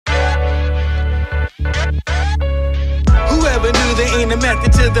and do. There ain't a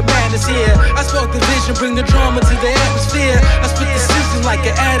method to the madness here. I spark the vision, bring the drama to the atmosphere. I spit the system like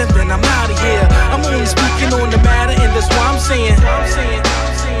an atom, then I'm out of here. I'm only speaking on the matter, and that's why I'm saying.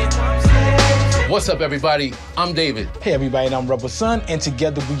 What's up, everybody? I'm David. Hey, everybody, and I'm Barrows and Sun, and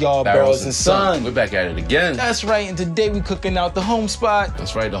together we are Barrows and Sun. We're back at it again. That's right, and today we're cooking out the home spot.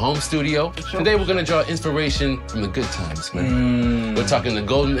 That's right, the home studio. Today we're gonna draw inspiration from the good times, man. We're talking the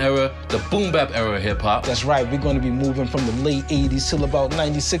golden era, the boom bap era of hip hop. That's right, we're gonna be moving from the late 80s till about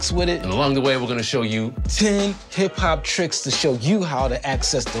 96 with it. And along the way, we're gonna show you 10 hip hop tricks to show you how to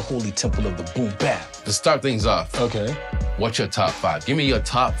access the holy temple of the boom bap. To start things off, Okay. what's your top 5? Give me your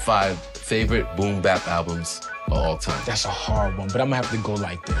top 5 favorite boom bap albums of all time. That's a hard one, but I'm gonna have to go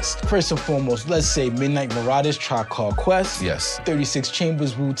like this. First and foremost, let's say Midnight Marauders, Tribe Called Quest. Yes. 36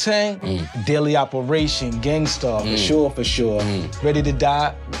 Chambers, Wu-Tang. Daily Operation, Gangstar, for sure. Ready to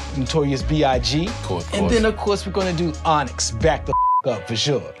Die, Notorious B.I.G. Course. And then, of course, we're gonna do Onyx, Back the up, for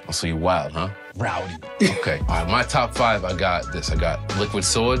sure. Oh, so you wild, huh? Rowdy. Okay. All right, my top 5, I got this. I got Liquid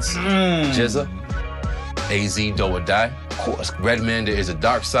Swords, Jizza, AZ, Do or Die. Of course. Redman, There Is a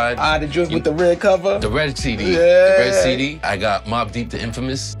Dark Side. The joint with the red cover. The red CD. Yeah. The red CD. I got Mobb Deep, The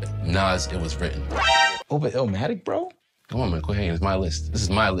Infamous. Nas, It Was Written. Oh, but Illmatic, bro? Come on, man. Go ahead. It's my list. This is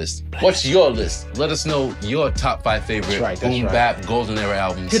my list. What's your list? Let us know your top 5 favorite boom bap golden era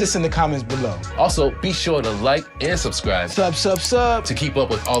albums. Hit us in the comments below. Also, be sure to like and subscribe. Sub. To keep up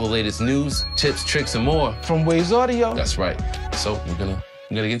with all the latest news, tips, tricks, and more. From Waves Audio. That's right. So we're gonna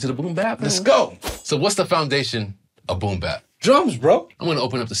get into the boom bap. Let's go. So what's the foundation of boom bap? Drums, bro. I'm gonna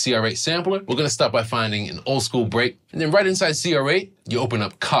open up the CR8 sampler. We're gonna start by finding an old school break. And then right inside CR8, you open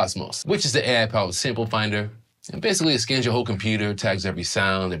up Cosmos, which is the AI-powered sample finder. And basically it scans your whole computer, tags every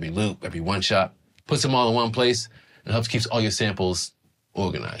sound, every loop, every one shot, puts them all in one place, and helps keep all your samples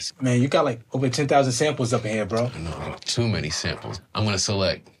organized. Man, you got like over 10,000 samples up in here, bro. No, too many samples. I'm gonna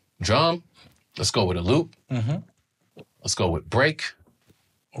select drum. Let's go with a loop. Let's go with break.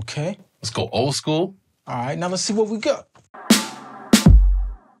 Okay. Let's go old school. All right, now let's see what we got.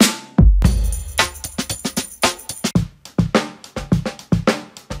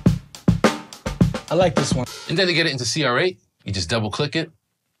 I like this one. And then to get it into CR8, you just double click it.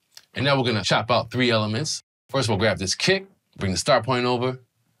 And now we're gonna chop out 3 elements. First, we'll grab this kick, bring the start point over,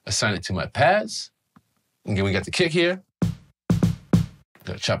 assign it to my pads. And again, we got the kick here.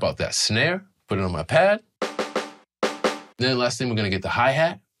 Gonna chop out that snare, put it on my pad. And then last thing, we're gonna get the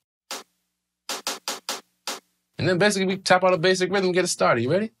hi-hat. And then basically we chop out a basic rhythm and get it started.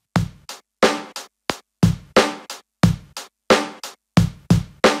 You ready?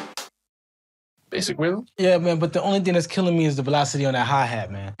 Basic rhythm. Yeah, man, but the only thing that's killing me is the velocity on that hi-hat,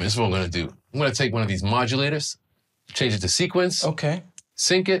 man. This is what I'm gonna do. I'm gonna take one of these modulators, change it to sequence, Okay.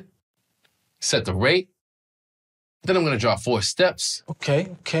 sync it, set the rate. Then I'm gonna draw 4 steps.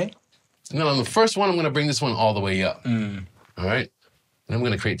 Okay. And then on the first one, I'm gonna bring this one all the way up. All right? And I'm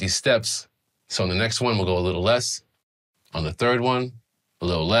gonna create these steps. So on the next one, we'll go a little less. On the third one, a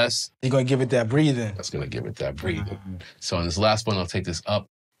little less. You're gonna give it that breathing. That's gonna give it that breathing. So on this last one, I'll take this up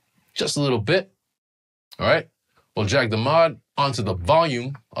just a little bit. All right? We'll drag the mod onto the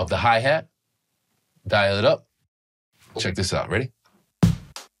volume of the hi-hat, dial it up. Check this out. Ready?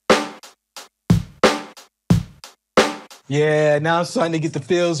 Yeah, now I'm starting to get the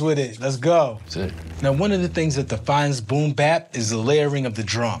feels with it. Let's go. That's it. Now, one of the things that defines boom bap is the layering of the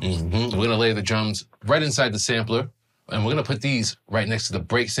drum. We're gonna lay the drums right inside the sampler, and we're gonna put these right next to the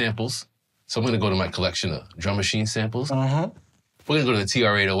break samples. So I'm gonna go to my collection of drum machine samples. We're gonna go to the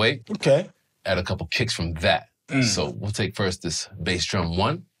TR-808. Okay. Add a couple kicks from that. So we'll take first this bass drum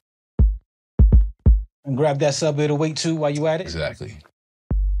 1. And grab that sub 808 too while you at it. Exactly.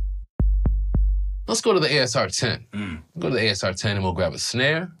 Let's go to the ASR 10. Go to the ASR 10 and we'll grab a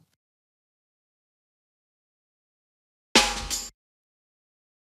snare.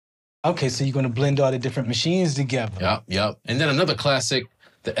 Okay, so you're gonna blend all the different machines together. Yep. And then another classic,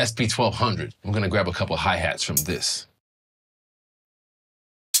 the SP1200. I'm gonna grab a couple hi-hats from this.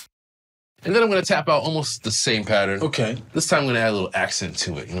 And then I'm gonna tap out almost the same pattern. Okay. This time I'm gonna add a little accent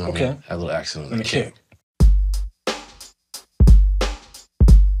to it. You know what I mean? Add a little accent on the kick.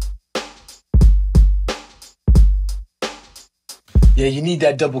 Yeah, you need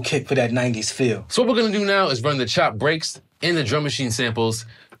that double kick for that 90s feel. So what we're gonna do now is run the chop breaks and the drum machine samples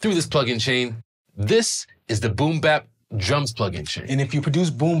through this plugin chain. This is the Boom Bap Drums plugin chain. And if you produce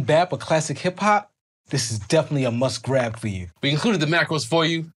boom bap or classic hip hop, this is definitely a must grab for you. We included the macros for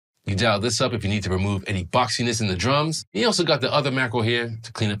you. You dial this up if you need to remove any boxiness in the drums. You also got the other macro here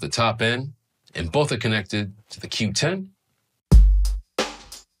to clean up the top end, and both are connected to the Q10.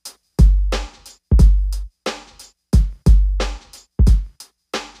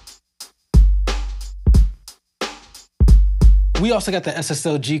 We also got the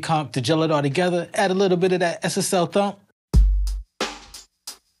SSL G comp to gel it all together, add a little bit of that SSL thump.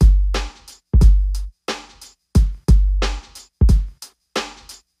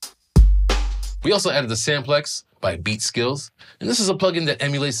 We also added the Samplex by Beat Skills, and this is a plugin that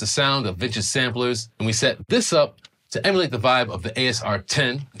emulates the sound of vintage samplers, and we set this up to emulate the vibe of the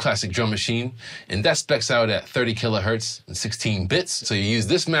ASR-10 classic drum machine, and that specs out at 30 kilohertz and 16 bits, so you use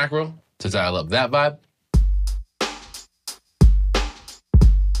this macro to dial up that vibe.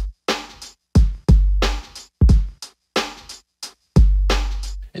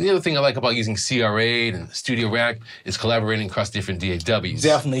 And the other thing I like about using CR8 and Studio Rack is collaborating across different DAWs.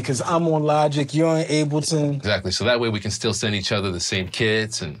 Definitely, because I'm on Logic, you're on Ableton. Exactly, so that way we can still send each other the same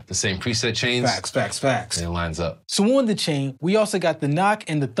kits and the same preset chains. Facts. And it lines up. So on the chain, we also got the knock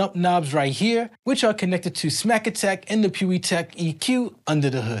and the thump knobs right here, which are connected to Smack Attack and the Pewee Tech EQ under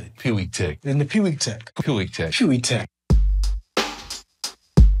the hood. Pewee Tech. And the Pewee Tech. Pewee Tech. Pewee Tech.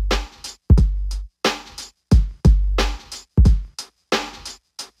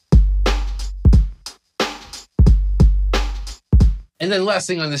 And then last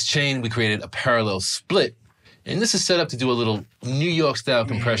thing on this chain, we created a parallel split. And this is set up to do a little New York style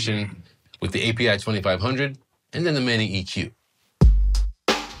compression with the API 2500 and then the Mani EQ.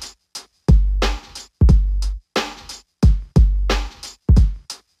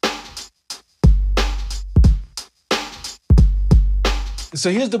 So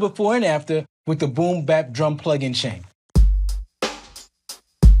here's the before and after with the Boom Bap drum plug-in chain.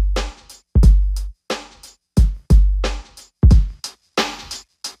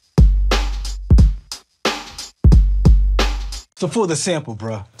 So for the sample,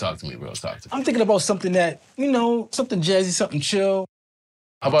 bro. Talk to me, bro. Talk to me. I'm thinking about something that, you know, something jazzy, something chill.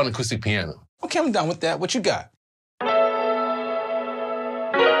 How about an acoustic piano? Okay, I'm down with that. What you got?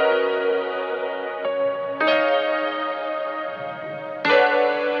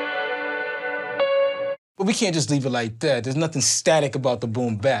 But we can't just leave it like that. There's nothing static about the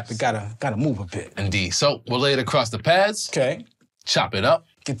boom bap. It gotta move a bit. Indeed. So we'll lay it across the pads. Okay. Chop it up.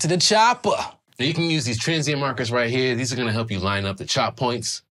 Get to the chopper. Now you can use these transient markers right here. These are gonna help you line up the chop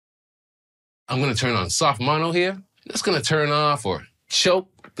points. I'm gonna turn on soft mono here. That's gonna turn off or choke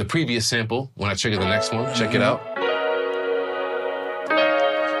the previous sample when I trigger the next one. Check it out.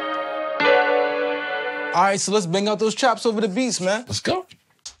 All right, so let's bang out those chops over the beats, man. Let's go.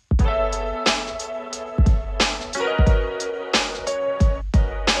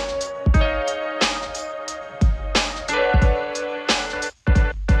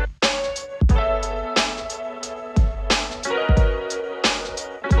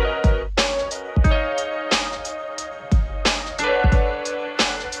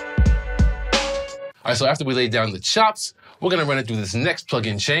 All right, so after we lay down the chops, we're gonna run it through this next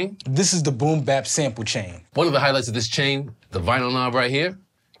plug-in chain. This is the Boom Bap sample chain. One of the highlights of this chain, the vinyl knob right here,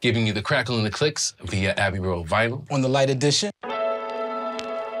 giving you the crackle and the clicks via Abbey Road vinyl. On the light edition.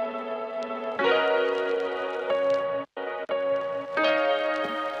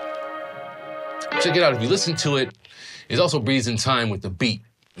 Check it out, if you listen to it, it also breathes in time with the beat.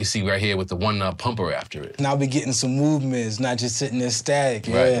 You see right here with the one knob pumper after it. Now we're getting some movements, not just sitting there static.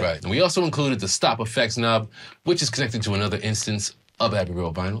 Right. And we also included the stop effects knob, which is connected to another instance of Abbey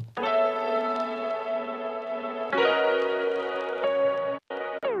Road vinyl.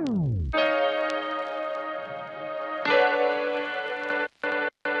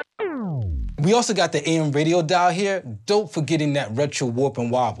 We also got the AM radio dial here. Don't forgetting that retro warp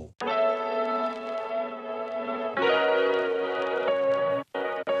and wobble.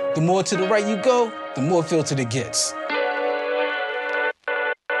 The more to the right you go, the more filtered it gets.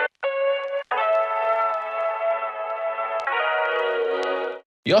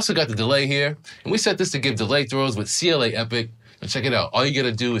 You also got the delay here, and we set this to give delay throws with CLA Epic. And check it out, all you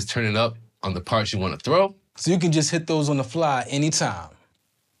gotta do is turn it up on the parts you wanna throw. So you can just hit those on the fly anytime.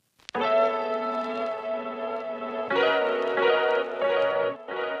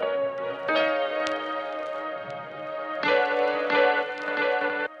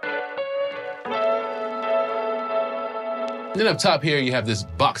 Then up top here, you have this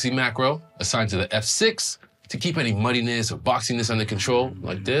boxy macro assigned to the F6 to keep any muddiness or boxiness under control,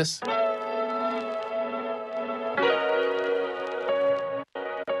 like this.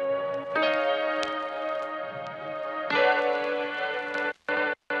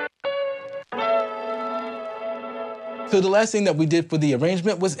 So the last thing that we did for the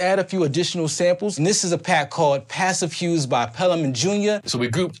arrangement was add a few additional samples. And this is a pack called Passive Hues by Pelham and Jr. So we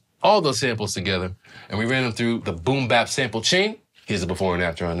grouped all those samples together and we ran them through the Boom Bap sample chain. Here's the before and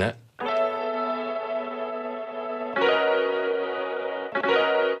after on that.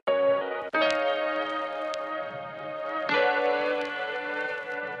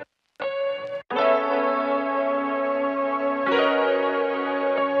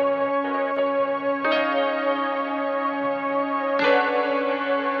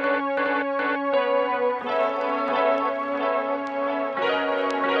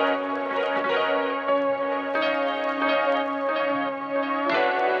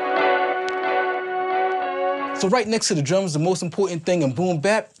 So right next to the drums, the most important thing in boom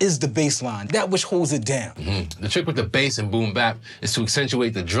bap is the bass line, that which holds it down. The trick with the bass in boom bap is to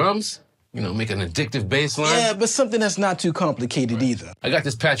accentuate the drums, you know, make an addictive bass line. Yeah, but something that's not too complicated either. I got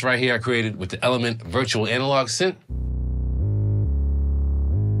this patch right here I created with the Element Virtual Analog Synth.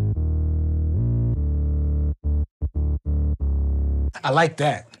 I like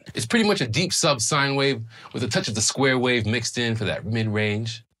that. It's pretty much a deep sub sine wave with a touch of the square wave mixed in for that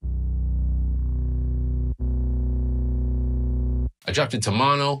mid-range. I dropped it to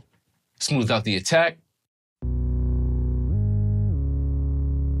mono, smoothed out the attack.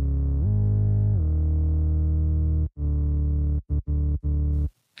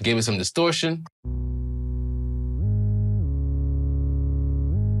 Gave it some distortion.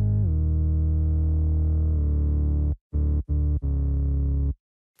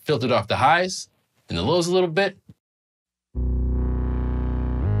 Filtered off the highs and the lows a little bit.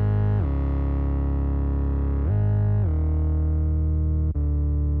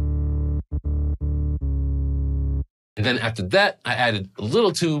 And then after that, I added a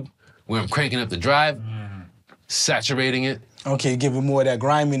little tube where I'm cranking up the drive, saturating it. Okay, give it more of that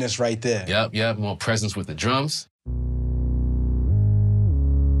griminess right there. Yep, more presence with the drums.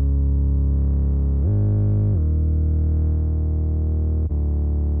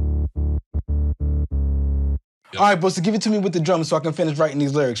 All right, bro, so give it to me with the drums so I can finish writing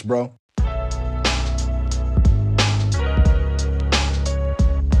these lyrics, bro.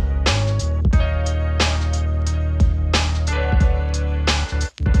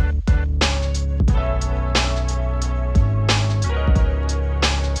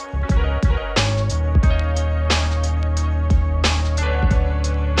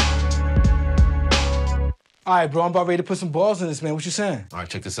 All right, bro, I'm about ready to put some balls in this, man. What you saying? All right,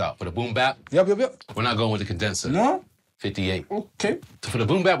 check this out. For the boom bap, Yep. we're not going with the condenser. No? 58. Okay. So for the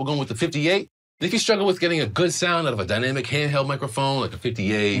boom bap, we're going with the 58. If you struggle with getting a good sound out of a dynamic handheld microphone, like a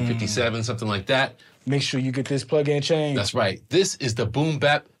 58, 57, something like that, make sure you get this plug-in chain. that's right. This is the Boom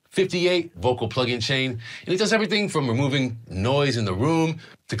Bap 58 vocal plug-in chain. And it does everything from removing noise in the room,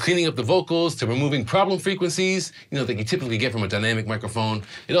 to cleaning up the vocals, to removing problem frequencies, you know, that you typically get from a dynamic microphone.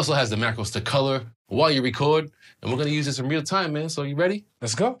 It also has the macros to color while you record. And we're gonna use this in real time, man. So you ready?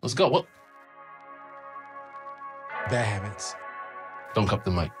 Let's go. Let's go. Well, Bad habits. don't cup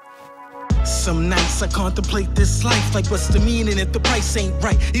the mic. Some nights I contemplate this life, like what's the meaning if the price ain't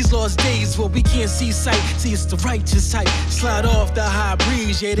right? These lost days where we can't see sight, see it's the righteous type. Slide off the high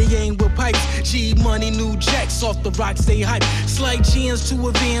breeze, yeah, they ain't with pipes. G money, new jacks off the rocks, they hype. Slight chance to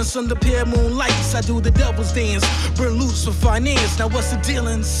advance under pale moonlights. I do the devil's dance, burn loose for finance. Now what's the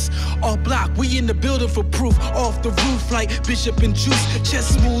dealings? All block, we in the building for proof. Off the roof like Bishop and Juice.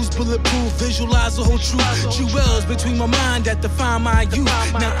 Chest moves bulletproof, visualize the whole truth. Jewels between my mind that define my youth.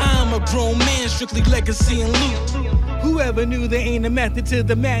 Now I'm a grown man, strictly legacy and loot. Whoever knew there ain't a method to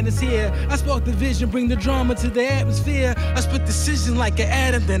the madness here. I spark the vision, bring the drama to the atmosphere. I split decision like an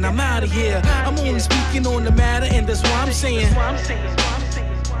atom, then I'm out of here. I'm only speaking on the matter, and that's why I'm saying.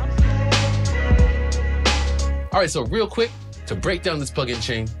 All right, so real quick, to break down this plug-in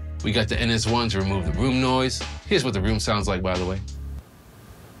chain, we got the NS1 to remove the room noise. Here's what the room sounds like, by the way.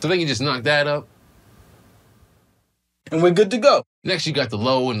 So then you just knock that up. And we're good to go. Next, you got the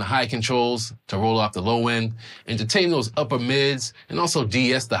low and the high controls to roll off the low end and to tame those upper mids and also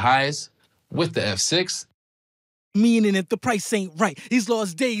DS the highs with the F6. Meaning if the price ain't right. These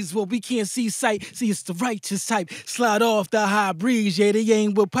lost days where we can't see sight. See, it's the righteous type. Slide off the high breeze, yeah, they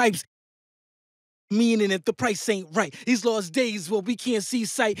ain't with pipes. Meaning if the price ain't right. These lost days where we can't see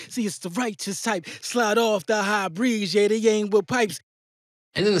sight. See, it's the righteous type. Slide off the high breeze, yeah, they ain't with pipes.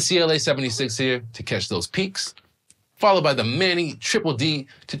 And then the CLA 76 here to catch those peaks, followed by the Manny Triple D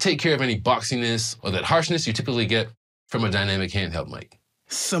to take care of any boxiness or that harshness you typically get from a dynamic handheld mic.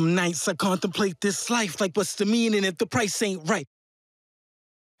 Some nights I contemplate this life, like what's the meaning if the price ain't right?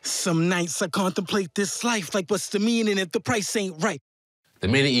 Some nights I contemplate this life, like what's the meaning if the price ain't right? The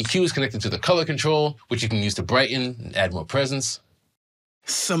Manny EQ is connected to the color control, which you can use to brighten and add more presence.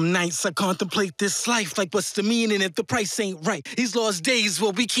 Some nights I contemplate this life, like what's the meaning if the price ain't right? These lost days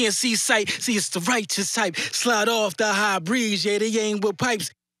where we can't see sight, see it's the righteous type. Slide off the high breeze, yeah, they ain't with pipes.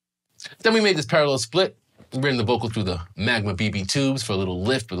 Then we made this parallel split. We ran the vocal through the Magma BB tubes for a little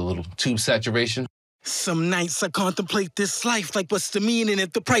lift with a little tube saturation. Some nights I contemplate this life, like what's the meaning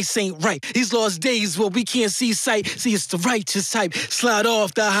if the price ain't right? These lost days where we can't see sight, see it's the righteous type. Slide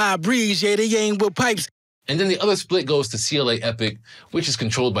off the high breeze, yeah, they ain't with pipes. And then the other split goes to CLA Epic, which is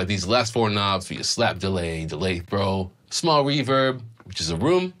controlled by these last four knobs for your slap delay, delay throw, small reverb, which is a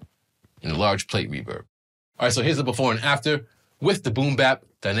room, and a large plate reverb. All right, so here's the before and after with the Boom Bap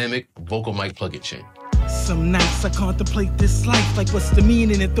Dynamic Vocal Mic Plug-in Chain. Some nights I contemplate this life, like what's the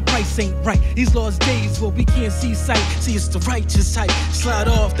meaning if the price ain't right? These lost days where we can't see sight, see it's the righteous height. Slide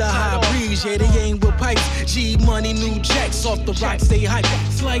off the high breeze, yeah, they aim with pipes. G money, new jacks, off the rocks, they hype.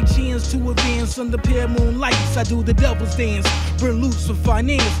 Slight chance to advance under pale moonlights. I do the devil's dance, burn loose for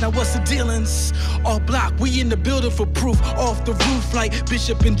finance. Now what's the dealings? All block, we in the building for proof. Off the roof like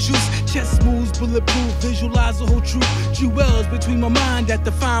Bishop and Juice. Chest moves, bulletproof, visualize the whole truth. Jewels between my mind that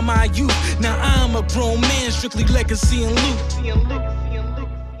define my youth. Now I'm a grown man, strictly legacy and loot.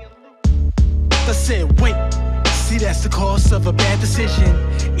 I said, wait, see that's the cost of a bad decision.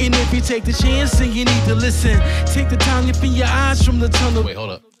 And if you take the chance, then you need to listen. Take the time to free your eyes from the tunnel. Wait,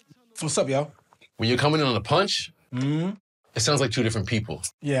 hold up. What's up, y'all? When you're coming in on a punch, it sounds like two different people.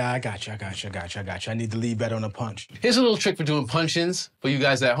 Yeah, I got you. I need to lead better on a punch. Here's a little trick for doing punch-ins for you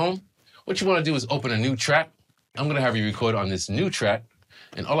guys at home. What you want to do is open a new track. I'm going to have you record on this new track.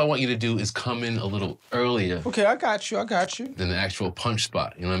 And all I want you to do is come in a little earlier. Okay, I got you. Than the actual punch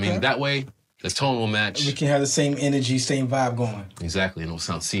spot. You know what I mean? That way, the tone will match. We can have the same energy, same vibe going. Exactly, and it'll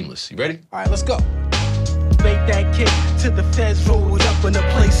sound seamless. You ready? All right, let's go. Bake that kick till the feds rolled up in the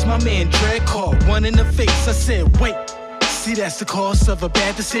place. My man Dread caught one in the face. I said, wait. See, that's the cost of a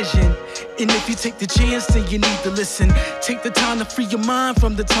bad decision. And if you take the chance, then you need to listen. Take the time to free your mind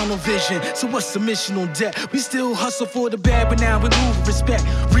from the tunnel vision. So what's the mission on deck? We still hustle for the bad, but now we move with respect.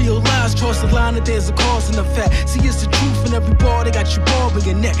 Realize, cross the line that there's a cause and effect. See, it's the truth in every bar, they got you ball in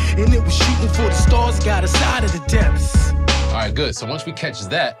your neck. And it was shooting for the stars, got us out of the depths. All right, good. So once we catch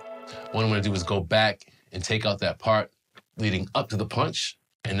that, what I'm gonna do is go back and take out that part leading up to the punch.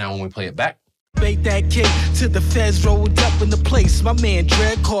 And now when we play it back, Bake that cake till the feds rolled up in the place. My man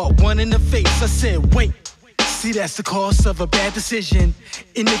Dread caught one in the face. I said, wait. See, that's the cost of a bad decision.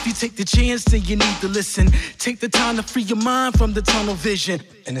 And if you take the chance, then you need to listen. Take the time to free your mind from the tunnel vision.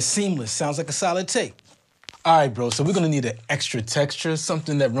 And it's seamless. Sounds like a solid take. All right, bro, so we're gonna need an extra texture,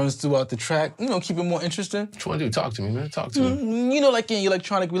 something that runs throughout the track, you know, keep it more interesting. What you wanna do? Talk to me, man. Talk to me. You know, like in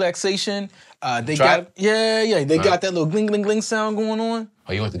electronic relaxation, they Tribe? got, they got that little gling, gling, gling sound going on.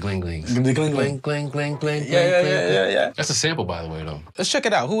 Oh, you want the gling, glings? The gling, Gling, gling, gling, gling, Yeah. That's a sample, by the way, though. Let's check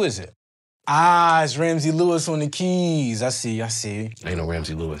it out. Who is it? Ah, it's Ramsey Lewis on the keys. I see. Ain't no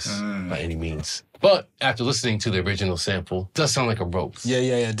Ramsey Lewis by any means. But after listening to the original sample, it does sound like a rope. Yeah,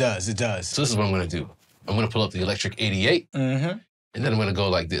 it does. So this is what I'm gonna do. I'm gonna pull up the Electric 88, and then I'm gonna go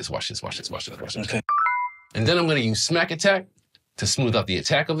like this. Watch this. Okay. And then I'm gonna use Smack Attack to smooth out the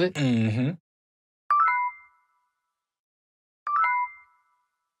attack of it. And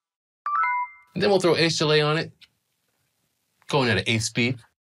then we'll throw H delay on it, going at an 8 speed.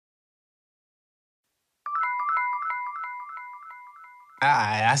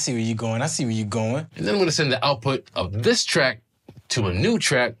 I see where you're going. And then I'm gonna send the output of this track to a new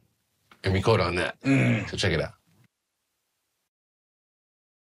track and record on that. So check it out.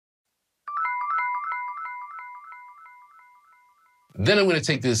 Then I'm gonna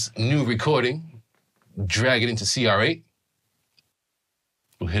take this new recording, drag it into CR8.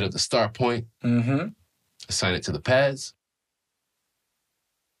 We'll hit up the start point, assign it to the pads.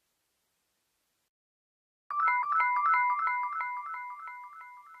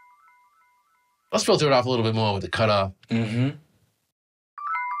 Let's filter it off a little bit more with the cutoff. I'm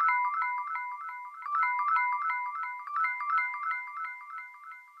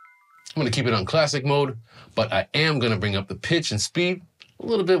gonna keep it on classic mode, but I am gonna bring up the pitch and speed a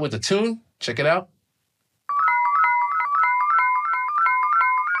little bit with the tune. Check it out.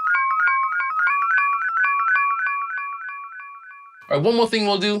 All right, one more thing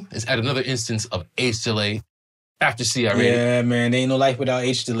we'll do is add another instance of H delay after CR8. Yeah, man, there ain't no life without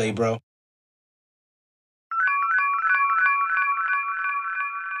H delay, bro.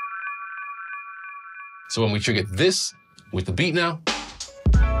 So when we trigger this with the beat now,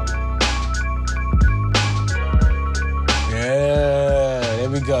 yeah, there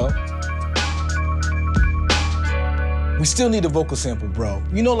we go. We still need a vocal sample, bro.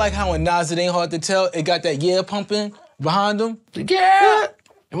 You know, like how in Nas It Ain't Hard to Tell, it got that yeah pumping behind them? Yeah!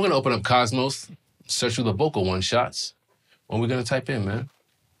 And we're gonna open up Cosmos, search through the vocal one-shots. What are we gonna type in, man?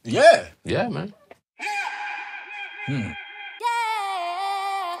 Yeah. Yeah, man.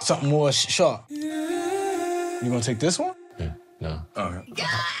 Something more sharp. You gonna take this one? Yeah, no. All right.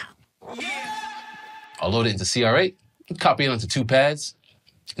 I'll load it into CR8, copy it onto 2 pads.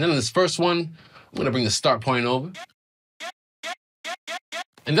 And then on this first one, I'm gonna bring the start point over.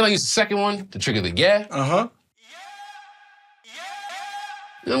 And then I'll use the second one to trigger the yeah.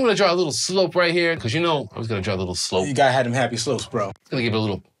 Then I'm gonna draw a little slope right here, because you know I was gonna draw a little slope. You gotta have them happy slopes, bro. Gonna give it a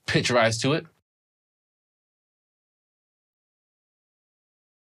little pitch rise to it.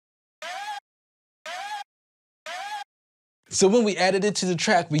 So when we added it to the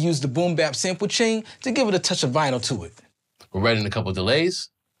track, we used the Boom Bap sample chain to give it a touch of vinyl to it. We're writing a couple delays.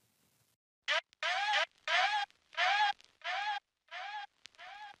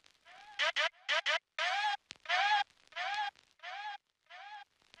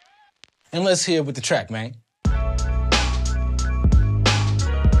 And let's hear it with the track, man.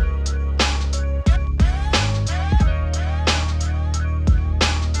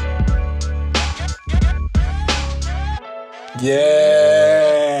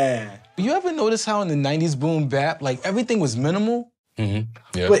 Yeah. You ever notice how in the 90s boom bap, like everything was minimal? Mm-hmm.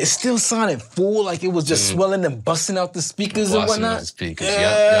 Yeah. But it still sounded full, like it was just swelling and busting out the speakers and whatnot? Out the speakers,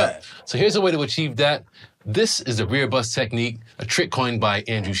 yep. So here's a way to achieve that. This is the rear bus technique, a trick coined by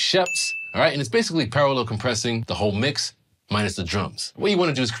Andrew Sheps, all right? And it's basically parallel compressing the whole mix minus the drums. What you want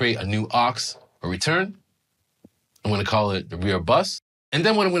to do is create a new aux or return. I'm going to call it the rear bus. And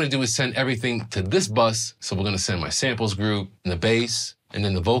then what I'm going to do is send everything to this bus. So we're going to send my samples group and the bass and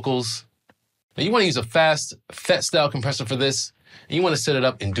then the vocals. Now you want to use a fast FET style compressor for this. And you want to set it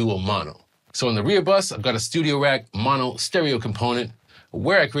up in dual mono. So on the rear bus, I've got a Studio Rack mono stereo component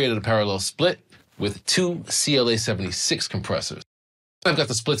where I created a parallel split with two CLA76 compressors. I've got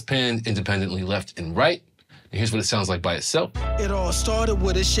the splits panned independently left and right. And here's what it sounds like by itself. It all started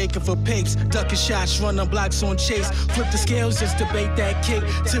with a shaking for papes, ducking shots, running blocks on chase. Flip the scales just to bait that kick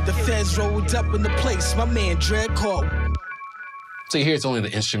till the feds rolled up in the place. My man Dread caught. So you hear it's only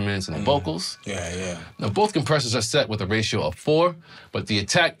the instruments and the vocals. Yeah. Now both compressors are set with a ratio of 4, but the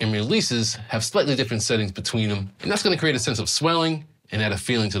attack and releases have slightly different settings between them. And that's going to create a sense of swelling and add a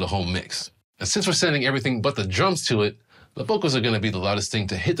feeling to the whole mix. And since we're sending everything but the drums to it, the vocals are going to be the loudest thing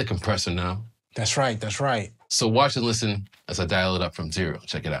to hit the compressor now. That's right. So watch and listen as I dial it up from 0.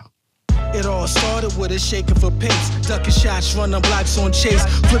 Check it out. It all started with a shaking for pace, ducking shots, running blocks on chase.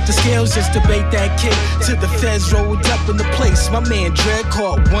 Flip the scales just to bait that kick till the feds rolled up in the place. My man Dread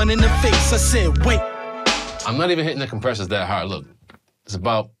caught one in the face. I said, wait. I'm not even hitting the compressors that hard. Look, it's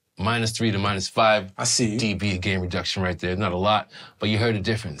about -3 to -5 I see. dB of gain reduction right there. Not a lot, but you heard the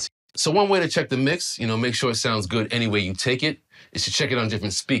difference. So one way to check the mix, make sure it sounds good any way you take it, is to check it on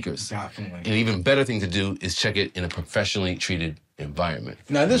different speakers. Definitely. An even better thing to do is check it in a professionally treated environment.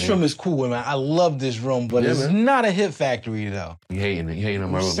 Now this room is cool, man. I love this room, but it's not a hit factory though. You hating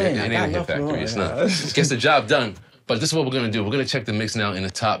on my room. Saying, It ain't a hit factory. It's not. It gets the job done. But this is what we're gonna do. We're gonna check the mix now in a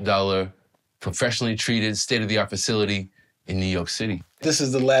top dollar, professionally treated, state-of-the-art facility in New York City. This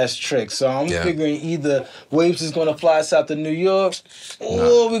is the last trick, so I'm figuring either Waves is gonna fly us out to New York,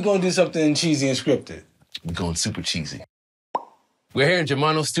 or we're gonna do something cheesy and scripted. We're going super cheesy. We're here in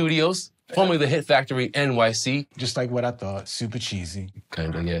Germano Studios, formerly the Hit Factory NYC. Just like what I thought, super cheesy.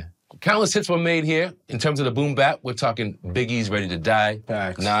 Kinda, yeah. Countless hits were made here. In terms of the boom bap, we're talking Biggie's Ready to Die,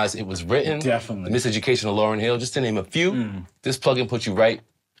 Facts. Nas, It Was Written, Definitely. Miseducation of Lauryn Hill, just to name a few. This plugin puts you right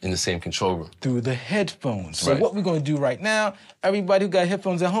in the same control room. Through the headphones. So what we're gonna do right now, everybody who got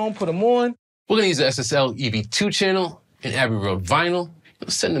headphones at home, put them on. We're gonna use the SSL EV2 channel in Abbey Road vinyl.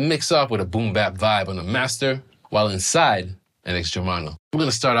 Send the mix off with a boom bap vibe on the master, while inside, NX Germano. We're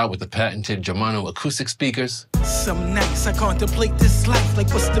gonna start out with the patented Germano acoustic speakers. Some nights I contemplate this life, like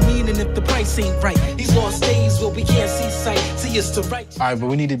what's the meaning if the price ain't right? These lost days where we can't see sight, see it's the right. All right, but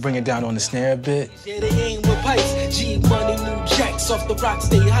we need to bring it down on the snare a bit. Yeah, they aim with pipes, G money, new jacks, off the rock,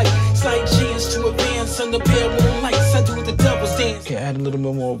 stay hype. Slight chance to advance under bare moonlights, I do the devil's dance. Can add a little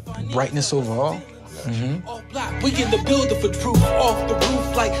bit more brightness overall. Off block, we in the builder for truth. Off the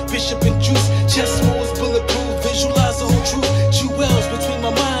roof like Bishop and Juice. Chest moves bulletproof, visualize the whole truth. Jewels between my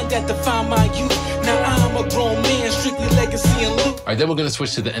mind that define my youth. Now I'm a grown man, strictly legacy and loot. All right, then we're gonna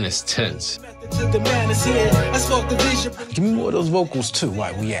switch to the NS10s. To the madness here, I spark the vision. Give me more of those vocals too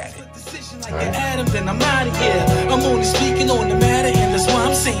while we at it. Like an Adam, then I'm out of here. I'm only speaking on the matter, and that's why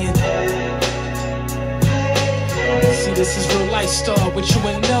I'm saying. See, this is real life star, what you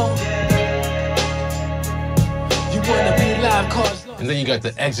ain't know. Wanna be live cars. And then you got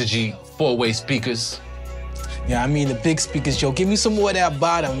the Exergy 4-way speakers. Yeah, I mean the big speakers, yo. Give me some more of that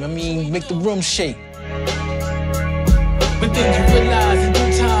bottom. I mean, make the room shake. But then you realize in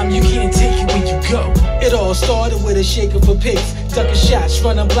due time you can't take it when you go. It all started with a shaker for pace, ducking shots,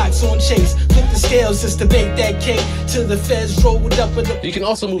 running blocks on chase. Flip the scales just to bake that cake till the feds rolled up in the. You can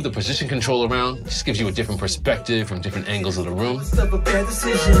also move the position control around. It just gives you a different perspective from different angles of the room.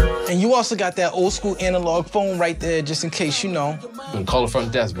 And you also got that old school analog phone right there, just in case, you know. You can call the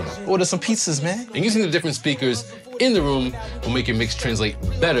front desk, bro. Order some pizzas, man. And using the different speakers in the room will make your mix translate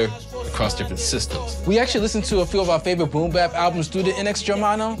better across different systems. We actually listened to a few of our favorite Boom Bap albums through the NX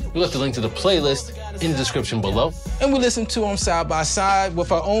Germano. We left the link to the playlist in the description below. And we listened to them side by side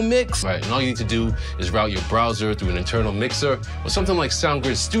with our own mix. Right, and all you need to do is route your browser through an internal mixer or something like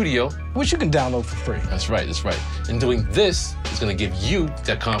SoundGrid Studio, which you can download for free. That's right, that's right. And doing this is gonna give you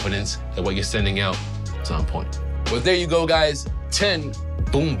that confidence that what you're sending out is on point. Well, there you go, guys. 10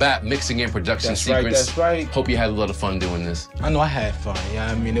 Boom Bap mixing and production secrets. That's right. Hope you had a lot of fun doing this. I know I had fun. Yeah,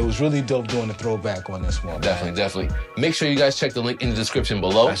 I mean, it was really dope doing the throwback on this one. Definitely. Make sure you guys check the link in the description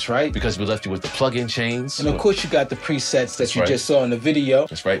below. That's right. Because we left you with the plug-in chains. And of course, you got the presets that you just saw in the video.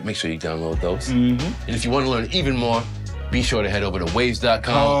 That's right. Make sure you download those. And if you want to learn even more, be sure to head over to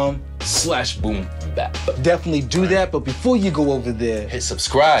waves.com/boombap. Definitely do that, but before you go over there, hit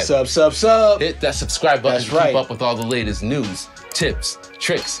subscribe. Sub. Hit that subscribe button to keep up with all the latest news, tips,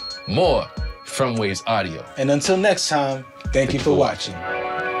 tricks, more from Waves Audio. And until next time, thank you for watching.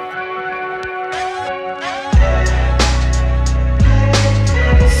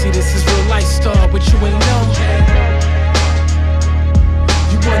 See, this is real life star, but you ain't know.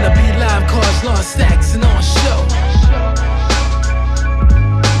 You wanna be live, cars, lost stacks, and on show.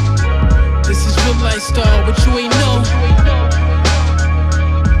 This is real life star, but you ain't know.